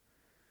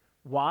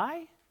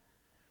 Why?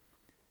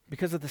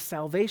 Because of the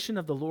salvation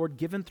of the Lord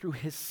given through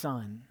his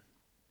Son,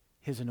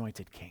 his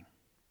anointed king.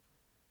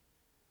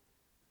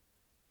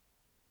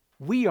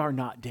 We are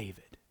not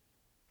David.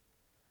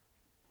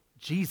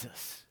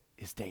 Jesus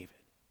is David.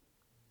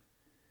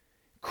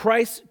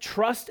 Christ's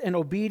trust and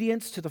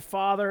obedience to the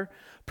Father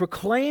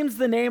proclaims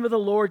the name of the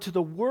Lord to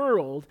the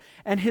world,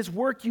 and his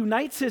work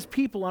unites his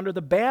people under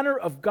the banner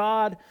of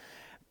God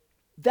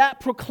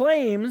that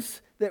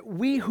proclaims that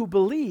we who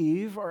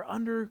believe are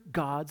under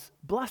God's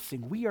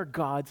blessing. We are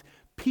God's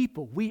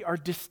people. We are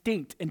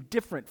distinct and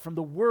different from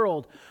the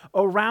world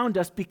around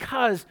us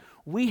because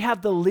we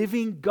have the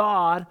living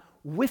God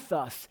with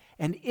us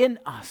and in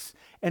us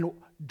and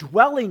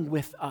dwelling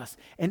with us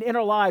and in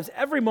our lives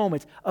every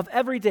moment of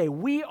every day.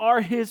 We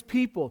are his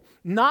people,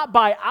 not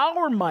by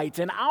our might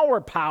and our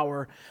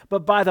power,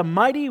 but by the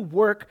mighty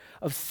work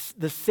of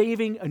the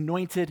saving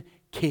anointed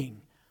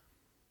king.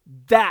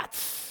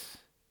 That's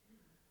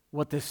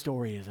what this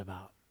story is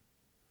about.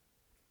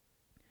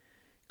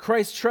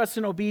 Christ's trust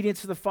and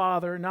obedience to the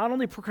Father not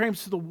only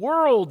proclaims to the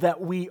world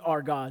that we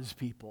are God's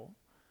people,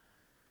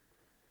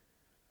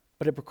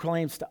 but it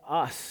proclaims to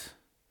us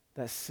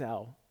that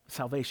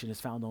salvation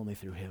is found only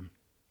through him.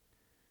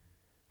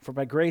 For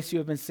by grace you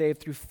have been saved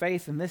through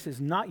faith, and this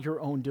is not your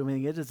own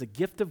doing. It is a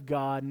gift of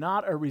God,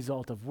 not a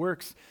result of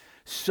works,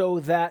 so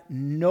that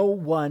no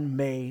one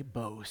may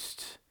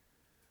boast.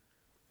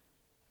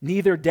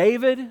 Neither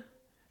David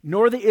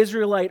nor the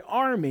Israelite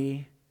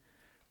army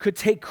could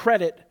take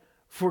credit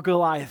for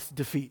Goliath's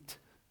defeat.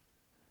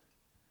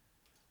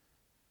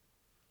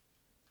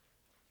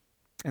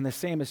 And the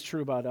same is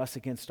true about us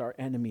against our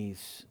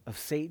enemies of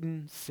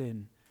Satan,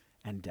 sin,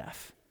 and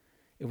death.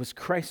 It was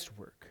Christ's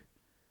work,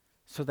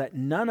 so that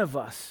none of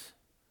us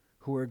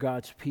who are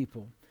God's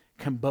people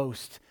can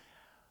boast,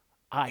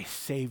 I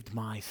saved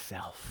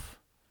myself.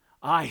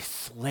 I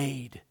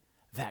slayed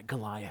that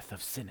Goliath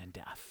of sin and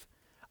death.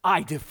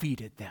 I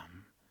defeated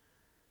them.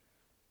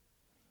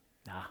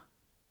 Nah,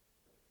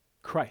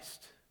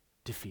 Christ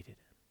defeated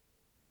him.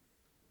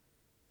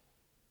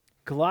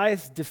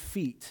 Goliath's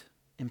defeat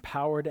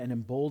empowered and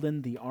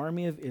emboldened the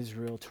army of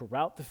Israel to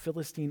rout the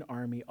Philistine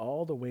army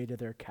all the way to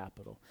their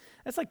capital.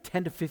 That's like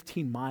 10 to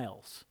 15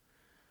 miles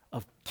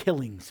of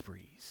killing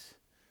sprees,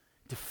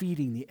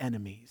 defeating the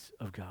enemies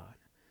of God.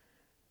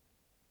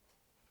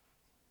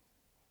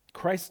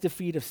 Christ's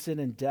defeat of sin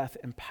and death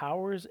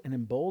empowers and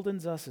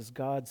emboldens us as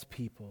God's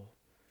people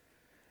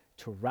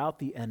to rout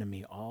the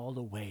enemy all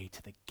the way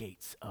to the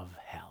gates of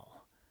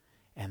hell,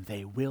 and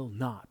they will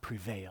not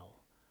prevail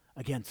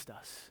against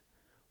us.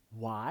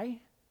 Why?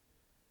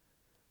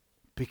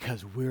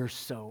 Because we're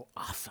so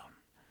awesome.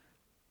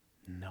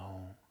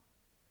 No.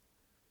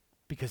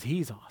 Because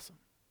he's awesome.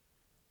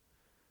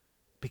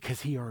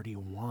 Because he already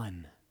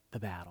won the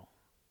battle.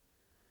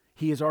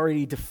 He has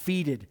already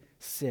defeated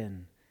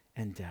sin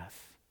and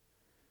death.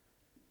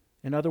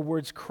 In other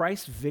words,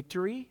 Christ's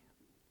victory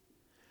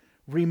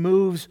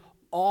removes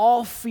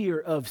all fear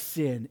of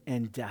sin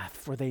and death,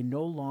 for they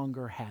no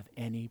longer have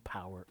any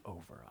power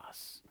over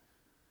us.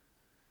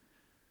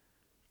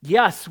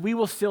 Yes, we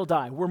will still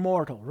die. We're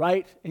mortal,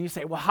 right? And you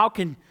say, well, how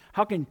can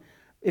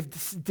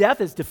if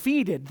death is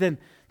defeated,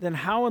 then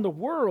how in the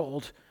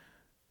world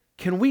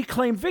can we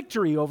claim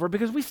victory over?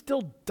 Because we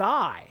still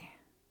die.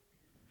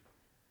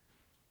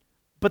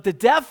 But the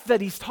death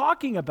that he's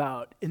talking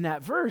about in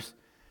that verse,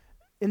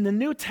 in the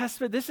New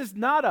Testament, this is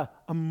not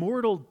a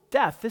mortal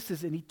death. This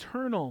is an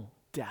eternal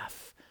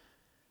death.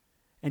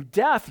 And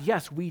death,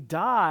 yes, we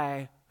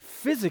die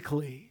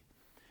physically.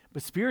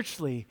 But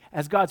spiritually,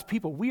 as God's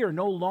people, we are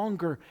no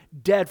longer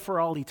dead for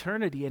all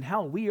eternity in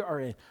hell. We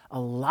are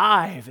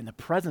alive in the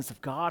presence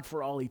of God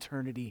for all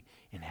eternity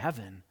in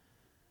heaven.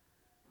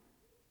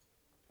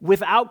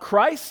 Without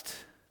Christ,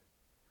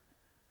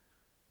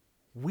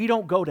 we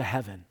don't go to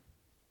heaven.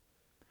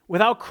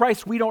 Without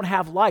Christ, we don't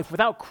have life.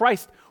 Without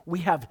Christ, we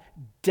have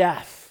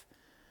death.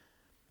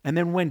 And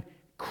then when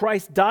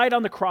Christ died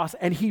on the cross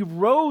and he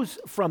rose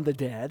from the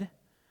dead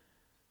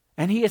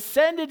and he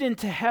ascended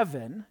into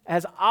heaven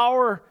as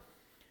our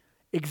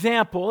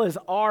example,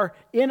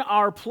 in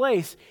our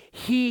place,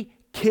 he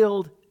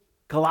killed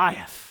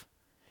Goliath.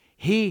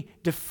 He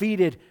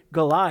defeated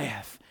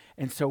Goliath.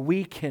 And so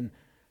we can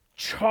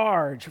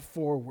charge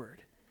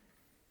forward.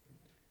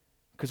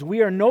 Because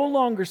we are no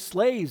longer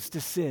slaves to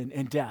sin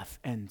and death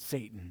and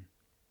Satan.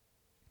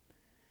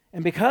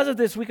 And because of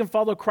this, we can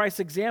follow Christ's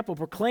example,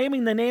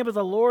 proclaiming the name of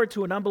the Lord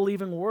to an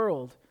unbelieving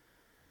world.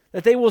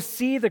 That they will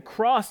see the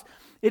cross.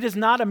 It is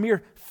not a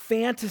mere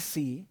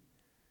fantasy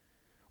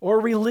or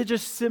a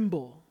religious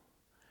symbol.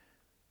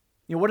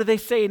 What do they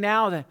say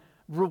now? That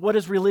what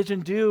does religion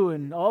do?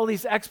 And all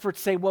these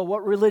experts say, well,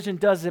 what religion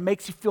does is it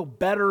makes you feel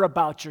better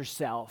about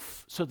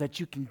yourself so that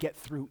you can get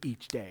through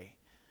each day.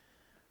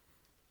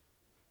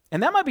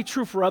 And that might be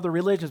true for other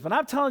religions, but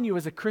I'm telling you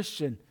as a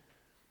Christian,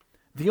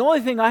 the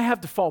only thing I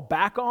have to fall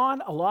back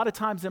on a lot of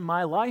times in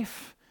my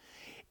life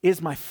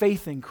is my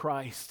faith in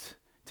Christ.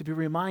 To be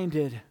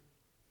reminded,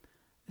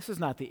 this is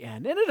not the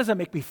end. And it doesn't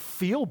make me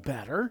feel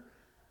better.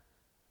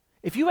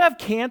 If you have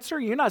cancer,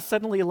 you're not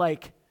suddenly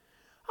like,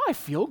 I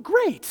feel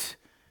great.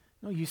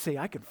 No, you say,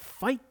 I can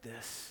fight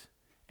this.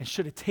 And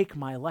should it take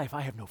my life,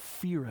 I have no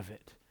fear of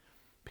it.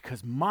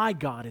 Because my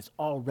God has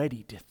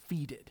already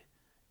defeated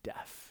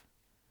death.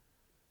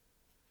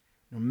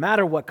 No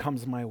matter what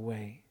comes my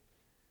way,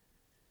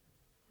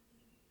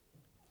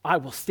 I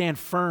will stand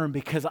firm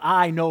because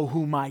I know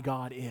who my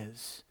God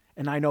is.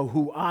 And I know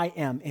who I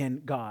am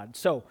in God.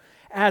 So,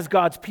 as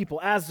God's people,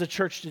 as the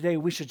church today,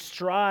 we should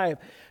strive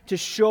to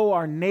show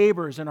our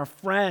neighbors and our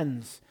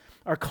friends,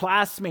 our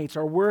classmates,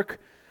 our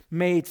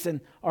workmates,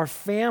 and our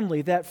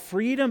family that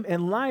freedom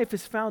and life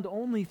is found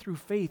only through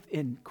faith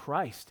in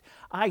Christ.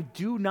 I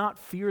do not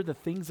fear the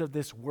things of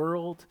this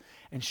world,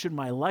 and should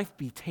my life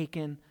be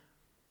taken,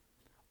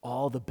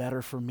 all the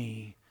better for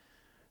me,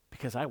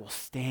 because I will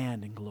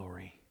stand in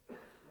glory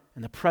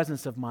in the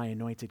presence of my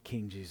anointed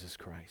King, Jesus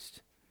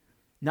Christ.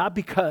 Not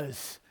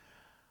because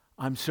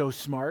I'm so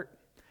smart,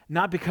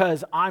 not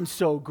because I'm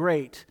so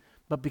great,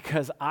 but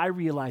because I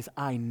realize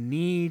I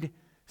need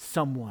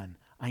someone.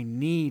 I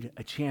need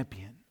a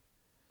champion.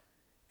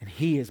 And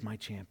he is my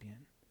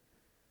champion.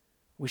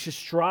 We should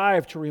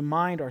strive to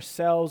remind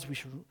ourselves, we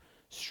should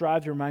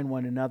strive to remind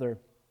one another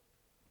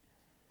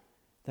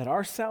that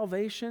our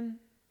salvation,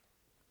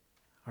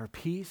 our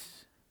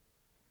peace,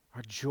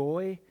 our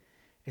joy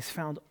is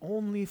found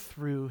only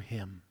through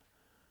him,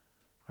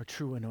 our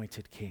true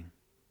anointed King.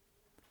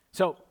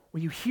 So,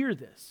 when you hear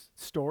this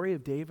story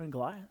of David and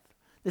Goliath,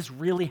 this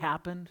really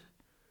happened.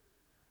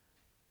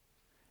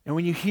 And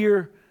when you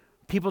hear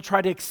people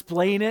try to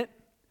explain it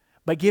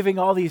by giving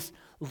all these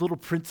little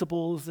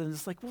principles, and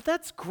it's like, well,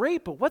 that's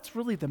great, but what's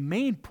really the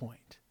main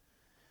point?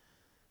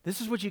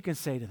 This is what you can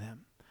say to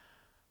them.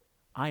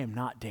 I am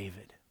not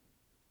David,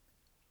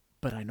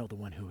 but I know the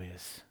one who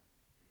is.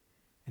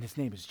 And his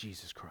name is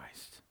Jesus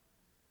Christ.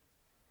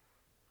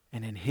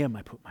 And in him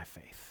I put my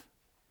faith.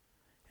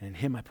 And in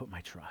him I put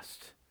my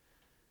trust.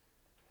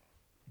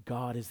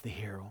 God is the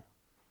hero.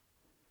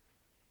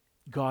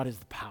 God is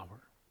the power.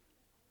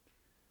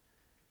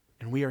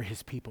 And we are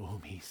his people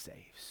whom he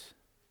saves.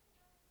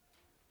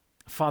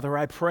 Father,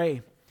 I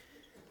pray,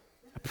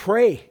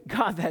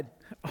 God, that,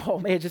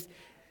 just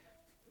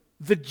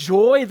the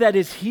joy that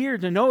is here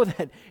to know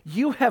that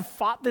you have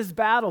fought this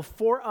battle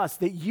for us,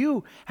 that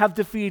you have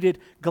defeated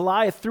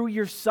Goliath through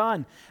your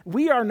son.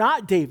 We are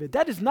not David.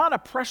 That is not a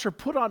pressure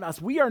put on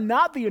us. We are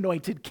not the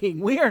anointed king.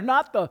 We are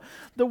not the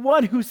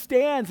one who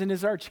stands and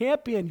is our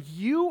champion.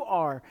 You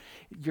are,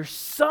 your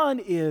son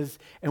is,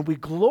 and we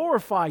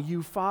glorify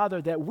you,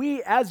 Father, that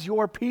we as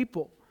your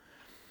people,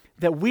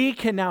 that we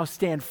can now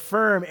stand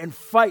firm and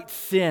fight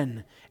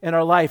sin in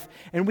our life,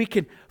 and we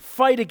can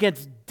fight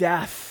against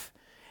death.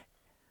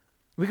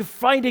 We can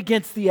fight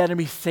against the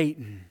enemy,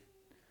 Satan,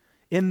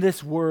 in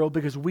this world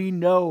because we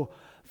know,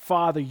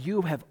 Father,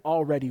 you have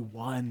already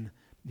won.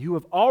 You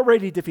have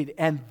already defeated,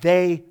 and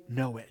they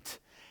know it.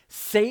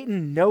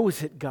 Satan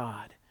knows it,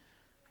 God.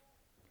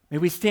 May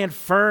we stand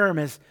firm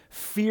as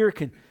fear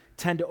can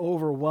tend to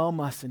overwhelm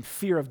us, and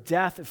fear of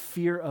death, a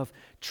fear of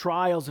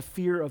trials, a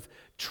fear of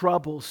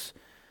troubles,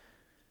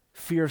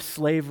 fear of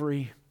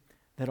slavery,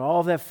 that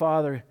all that,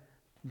 Father,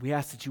 we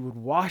ask that you would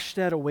wash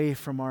that away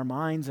from our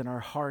minds and our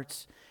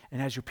hearts.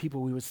 And as your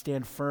people, we would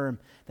stand firm,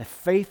 that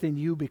faith in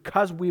you,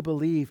 because we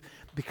believe,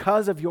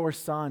 because of your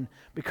son,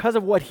 because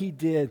of what he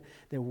did,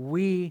 that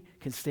we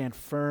can stand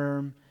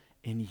firm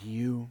in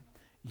you.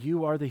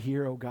 You are the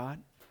hero,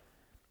 God.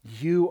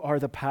 You are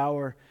the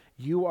power.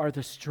 You are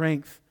the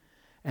strength.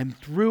 And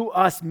through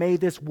us, may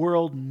this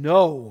world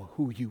know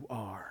who you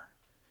are.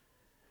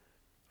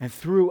 And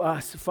through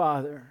us,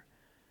 Father,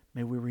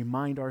 may we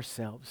remind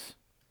ourselves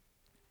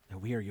that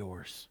we are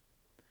yours.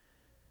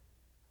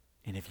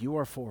 And if you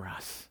are for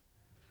us,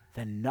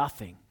 then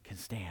nothing can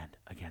stand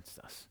against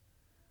us.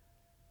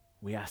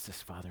 We ask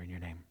this, Father, in your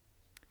name.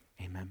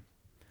 Amen.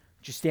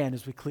 Would you stand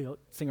as we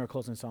sing our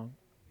closing song?